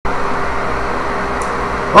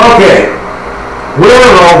Okay, where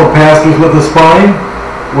are all the pastors with a spine?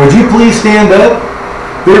 Would you please stand up?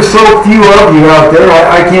 There's so few of you out there,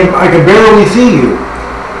 I can barely see you.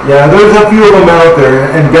 Yeah, there's a few of them out there,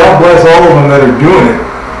 and God bless all of them that are doing it.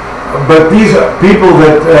 But these people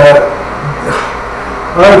that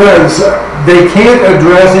they can't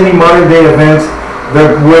address any modern day events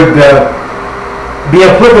that would be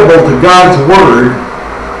applicable to God's Word.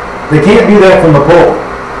 They can't do that from the pulpit.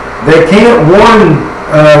 They can't warn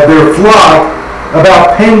their flock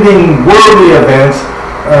about pending worldly events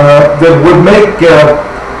that would make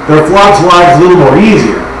their flock's lives a little more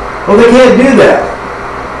easier. Well, they can't do that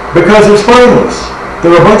because they're spineless.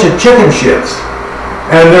 They're a bunch of chicken shits.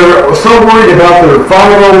 And they're so worried about their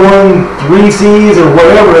 501(c)(3)s or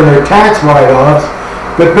whatever and their tax write-offs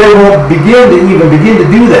that they won't begin to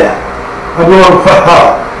do that. I'm going,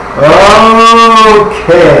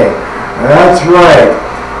 okay, that's right.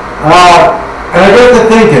 And I got to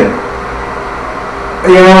thinking,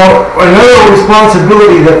 another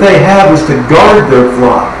responsibility that they have is to guard their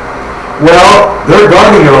flock. Well, they're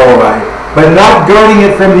guarding it all right, but not guarding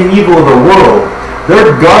it from the evil of the world.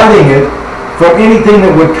 They're guarding it from anything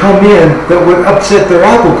that would come in that would upset their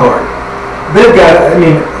apple cart. They've got,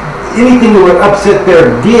 anything that would upset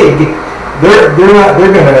their gig, they're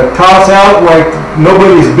going to toss out like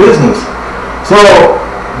nobody's business. So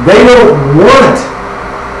they don't want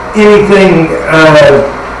anything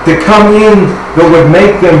to come in that would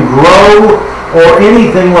make them grow or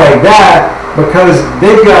anything like that, because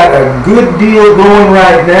they've got a good deal going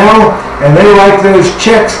right now, and they like those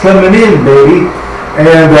checks coming in, baby.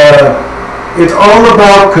 And it's all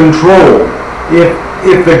about control.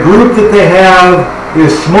 If the group that they have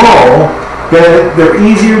is small, then they're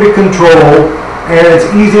easier to control, and it's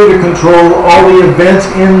easier to control all the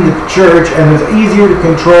events in the church, and it's easier to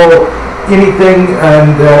control anything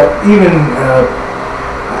and even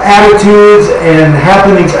attitudes and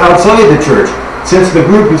happenings outside the church, since the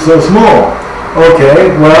group is so small.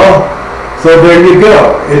 Okay, well, so there you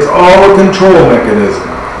go. It's all a control mechanism.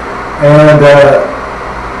 And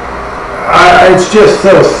it's just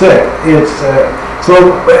so sick. It's so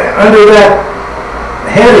under that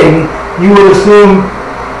heading, you would assume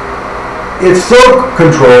it's so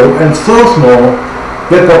controlled and so small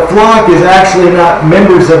that the flock is actually not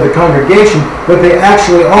members of the congregation, but they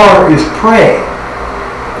actually are is prey.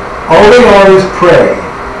 All they are is prey.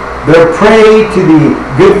 They're prey to the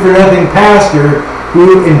good-for-nothing pastor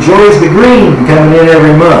who enjoys the green coming in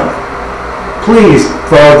every month. Please,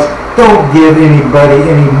 folks, don't give anybody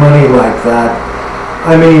any money like that.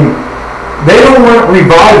 They don't want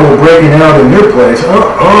revival breaking out in their place.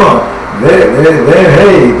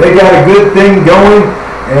 They got a good thing going,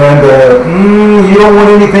 and you don't want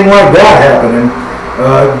anything like that happening.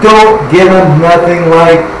 Don't give them nothing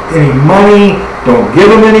like any money. Don't give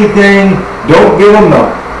them anything. Don't give them the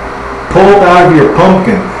pulp out of your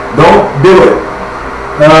pumpkin. Don't do it.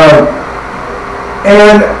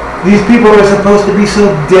 And these people are supposed to be so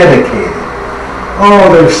dedicated. Oh,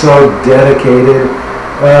 they're so dedicated.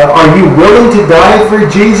 Are you willing to die for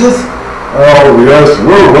Jesus? Oh, yes,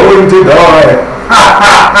 we're willing to die.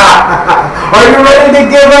 Are you ready to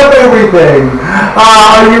give up everything?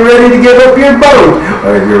 Are you ready to give up your boat?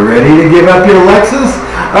 Are you ready to give up your Lexus?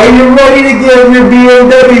 Are you ready to give your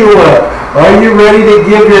BMW up? Are you ready to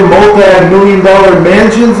give your multi-million-dollar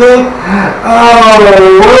mansions up? Oh,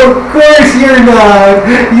 of course you're not.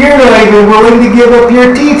 You're not even willing to give up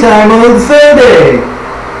your tea time on Sunday.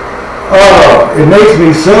 Oh, it makes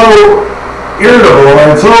me so irritable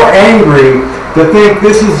and so angry to think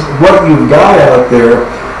this is what you've got out there.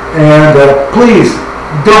 And please,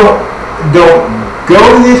 don't go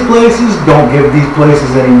to these places. Don't give these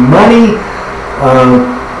places any money.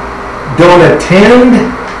 Don't attend.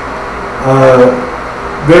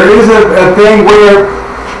 There is a thing where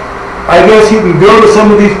I guess you can go to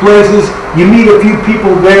some of these places, you meet a few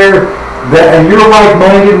people there, and you're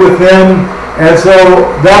like-minded with them, and so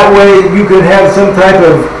that way you can have some type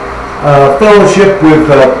of fellowship with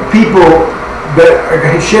people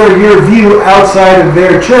that share your view outside of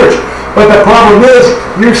their church. But the problem is,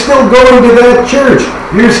 you're still going to that church.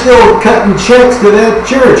 You're still cutting checks to that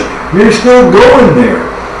church. You're still going there.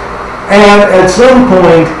 And at some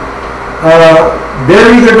point,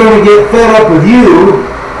 they're either going to get fed up with you,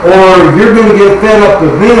 or you're going to get fed up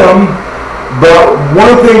with them. But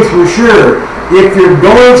one thing's for sure, if you're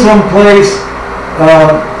going someplace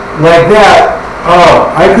like that,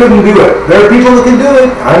 I couldn't do it. There are people that can do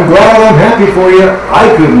it. I'm glad, I'm happy for you.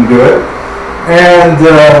 I couldn't do it. And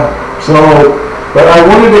but I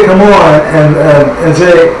wanted to come on and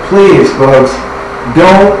say, please, folks,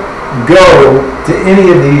 don't go to any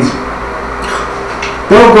of these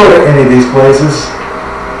Don't go to any of these places.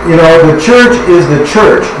 You know, the church is the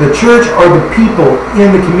church. The church are the people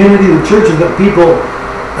in the community. The church is the people,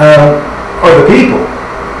 are the people.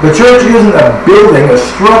 The church isn't a building, a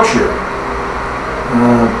structure.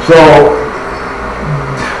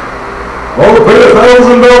 I'll pay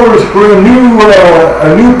 $1,000 for a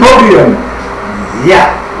new podium. Yeah,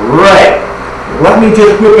 right. Let me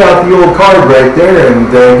just whip out the old card right there and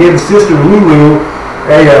give Sister Lulu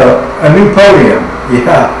a new podium.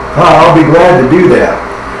 Yeah, I'll be glad to do that.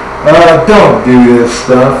 Don't do this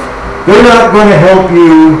stuff. They're not going to help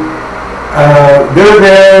you. They're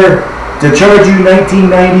there to charge you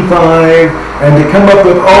 $19.95 and to come up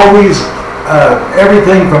with all these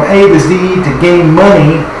everything from A to Z to gain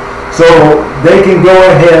money so they can go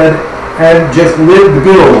ahead and just live the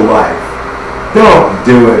good old life. Don't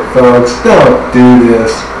do it, folks. Don't do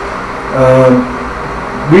this.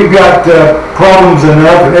 We've got problems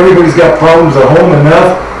enough, and everybody's got problems at home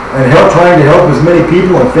enough, and trying to help as many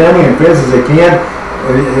people and family and friends as they can.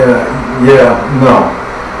 No.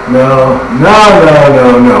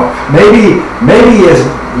 Maybe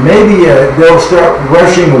they'll start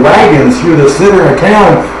rushing wagons through the center of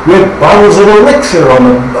town with bottles of elixir on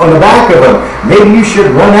the back of them. Maybe you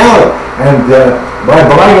should run out and by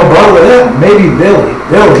buying a bottle of that, maybe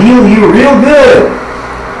they'll heal you real good.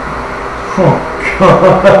 Oh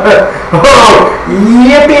God! Oh,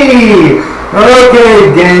 yippee!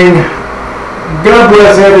 Okay, gang. God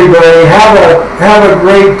bless everybody. Have a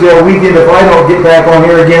great weekend if I don't get back on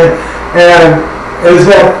here again. And as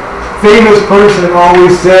that famous person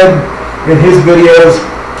always said in his videos,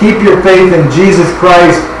 keep your faith in Jesus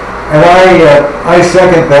Christ. And I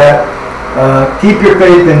second that. Keep your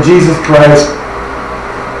faith in Jesus Christ.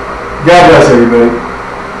 God bless everybody.